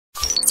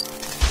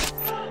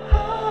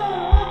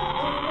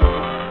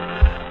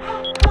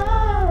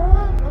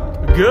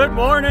Good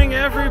morning,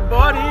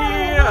 everybody.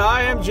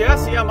 I am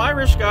Jesse. I'm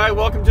Irish guy.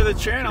 Welcome to the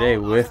channel. Today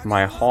with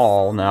my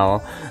haul.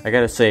 Now, I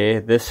gotta say,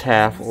 this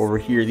half over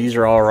here, these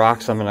are all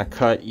rocks I'm gonna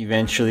cut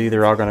eventually.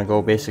 They're all gonna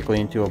go basically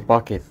into a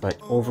bucket. But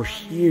over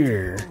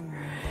here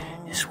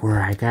is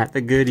where I got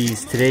the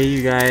goodies. Today,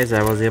 you guys,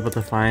 I was able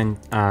to find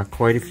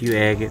quite a few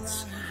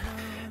agates.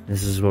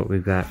 This is what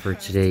we've got for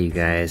today, you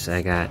guys.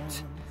 I got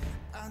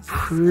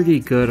pretty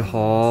good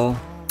haul.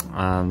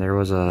 There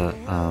was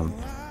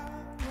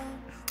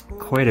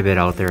quite a bit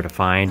out there to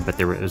find, but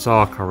it was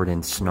all covered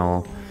in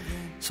snow.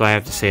 So I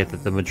have to say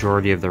that the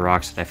majority of the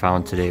rocks that I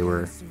found today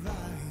were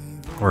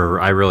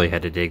I really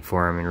had to dig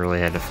for them and really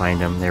had to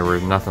find them. There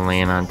was nothing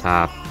laying on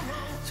top,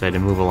 so I had to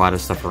move a lot of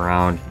stuff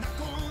around.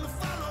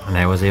 And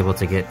I was able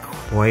to get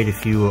quite a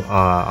few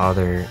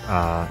other,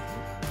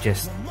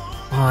 just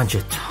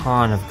a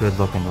ton of good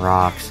looking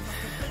rocks.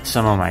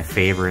 Some of my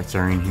favorites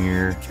are in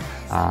here.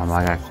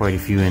 I got quite a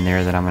few in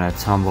there that I'm going to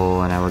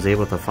tumble, and I was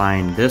able to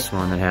find this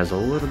one that has a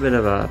little bit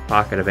of a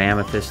pocket of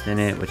amethyst in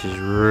it, which is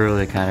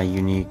really kind of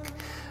unique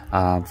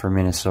for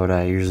Minnesota.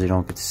 I usually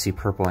don't get to see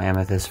purple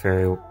amethyst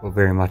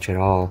very much at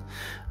all.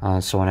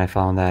 So when I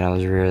found that, I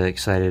was really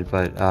excited.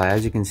 But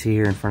as you can see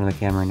here in front of the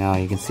camera now,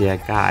 you can see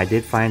I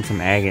did find some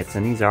agates,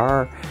 and these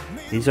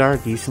are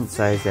decent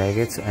sized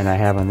agates, and I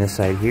have on this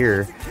side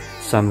here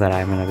some that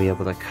I'm going to be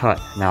able to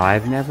cut. Now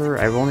I've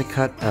only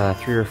cut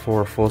 3 or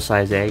 4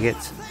 full-size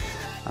agates.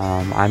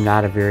 I don't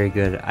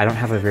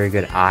have a very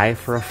good eye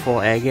for a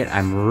full agate.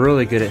 I'm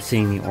really good at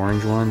seeing the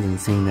orange ones and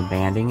seeing the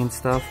banding and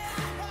stuff.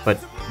 But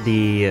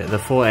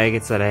the full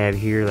agates that I have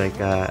here, like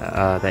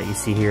that you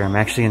see here, I'm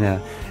actually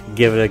gonna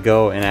give it a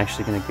go and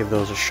actually gonna give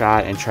those a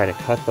shot and try to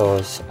cut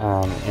those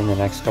in the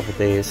next couple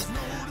days.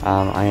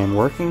 I am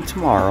working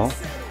tomorrow.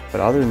 But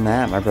other than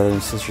that, my brothers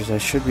and sisters, I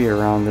should be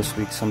around this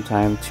week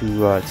sometime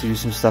to do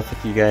some stuff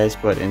with you guys.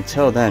 But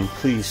until then,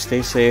 please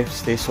stay safe,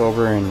 stay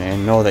sober,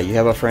 and know that you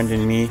have a friend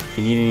in me. If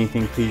you need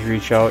anything, please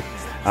reach out.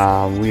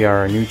 We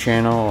are a new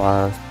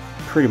channel,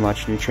 pretty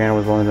much new channel.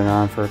 We've only been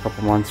on for a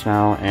couple months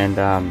now, and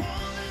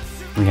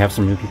we have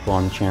some new people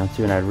on the channel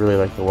too, and I'd really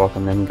like to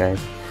welcome them guys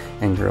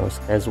and girls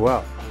as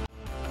well.